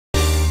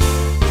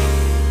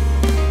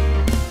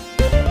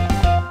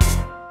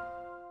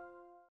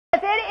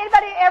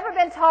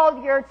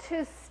told you're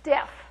too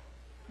stiff.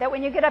 That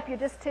when you get up, you're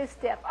just too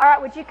stiff. All right,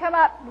 would you come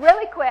up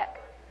really quick?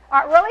 All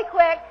right, really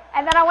quick.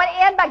 And then I want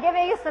to end by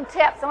giving you some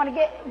tips. I want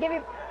to give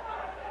you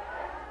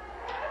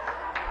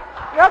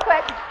real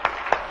quick.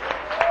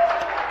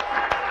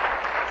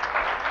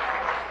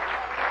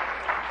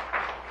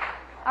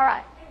 All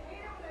right.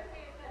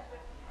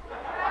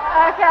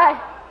 Okay.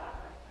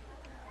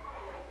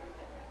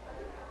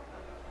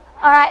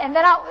 All right, and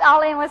then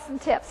I'll end with some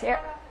tips here.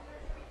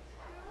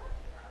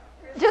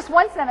 Just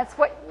one sentence.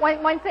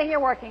 One thing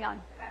you're working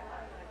on.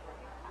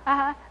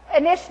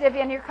 Initiative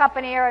in your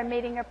company or a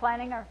meeting you're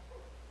planning or.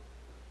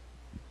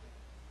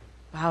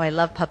 Wow, I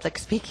love public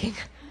speaking.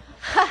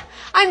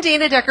 I'm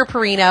Dianna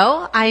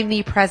Booher. I'm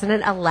the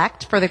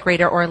president-elect for the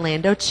Greater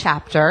Orlando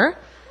chapter.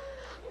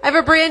 I have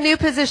a brand new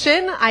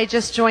position. I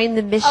just joined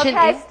the mission.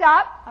 Okay,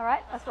 stop. All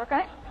right, let's work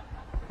on it.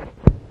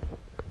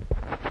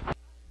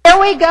 Here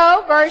we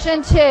go,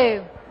 version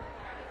 2.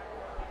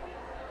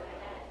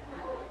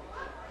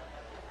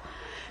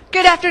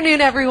 Good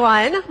afternoon,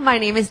 everyone. My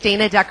name is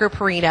Dianna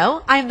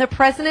Booher. I'm the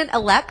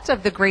president-elect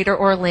of the Greater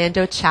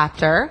Orlando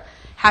chapter.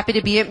 Happy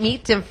to be at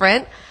Meet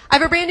Different. I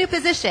have a brand new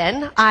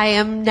position. I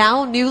am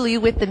now newly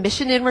with the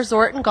Mission Inn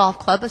Resort and Golf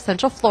Club of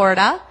Central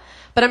Florida,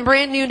 but I'm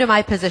brand new to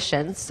my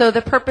position. So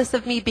the purpose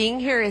of me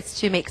being here is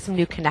to make some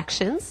new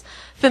connections,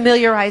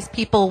 familiarize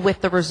people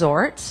with the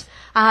resort,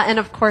 and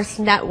of course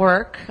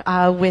network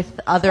with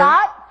other.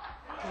 Stop.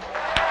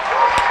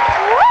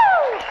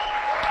 Woo!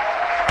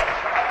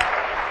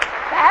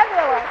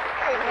 Fabulous.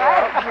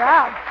 Great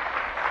job.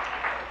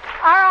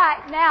 All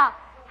right, now,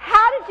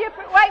 how did you,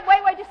 wait,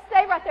 just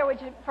stay right there would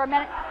you, for a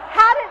minute.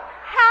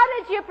 How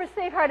did you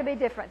perceive her to be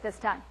different this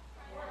time?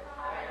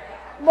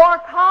 More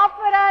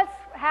confidence.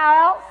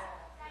 How else?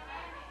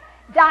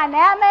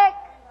 Dynamic.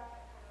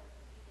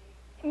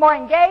 More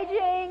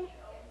engaging.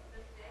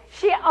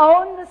 She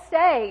owned the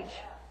stage.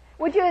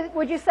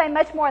 Would you say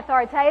much more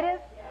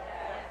authoritative?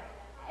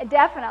 Yes.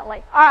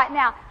 Definitely. All right,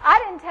 now, I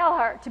didn't tell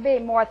her to be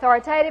more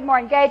authoritative, more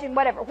engaging,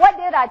 whatever. What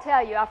did I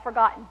tell you? I've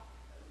forgotten.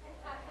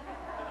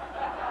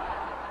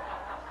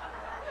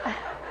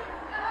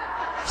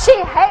 She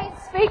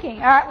hates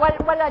speaking. All right, what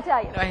did I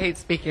tell you? I hate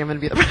speaking. I'm going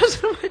to be the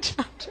president of my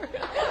chapter.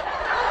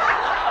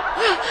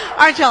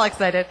 Aren't y'all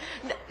excited?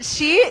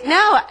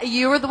 No,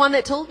 you were the one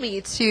that told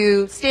me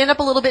to stand up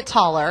a little bit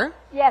taller.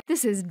 Yes.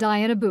 This is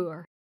Dianna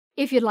Booher.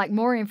 If you'd like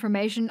more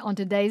information on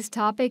today's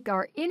topic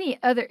or any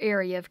other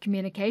area of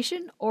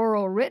communication,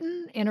 oral,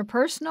 written,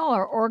 interpersonal,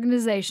 or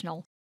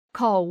organizational,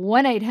 call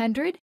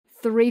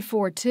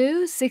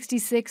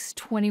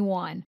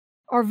 1-800-342-6621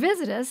 or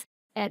visit us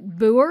at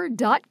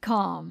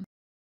Booher.com.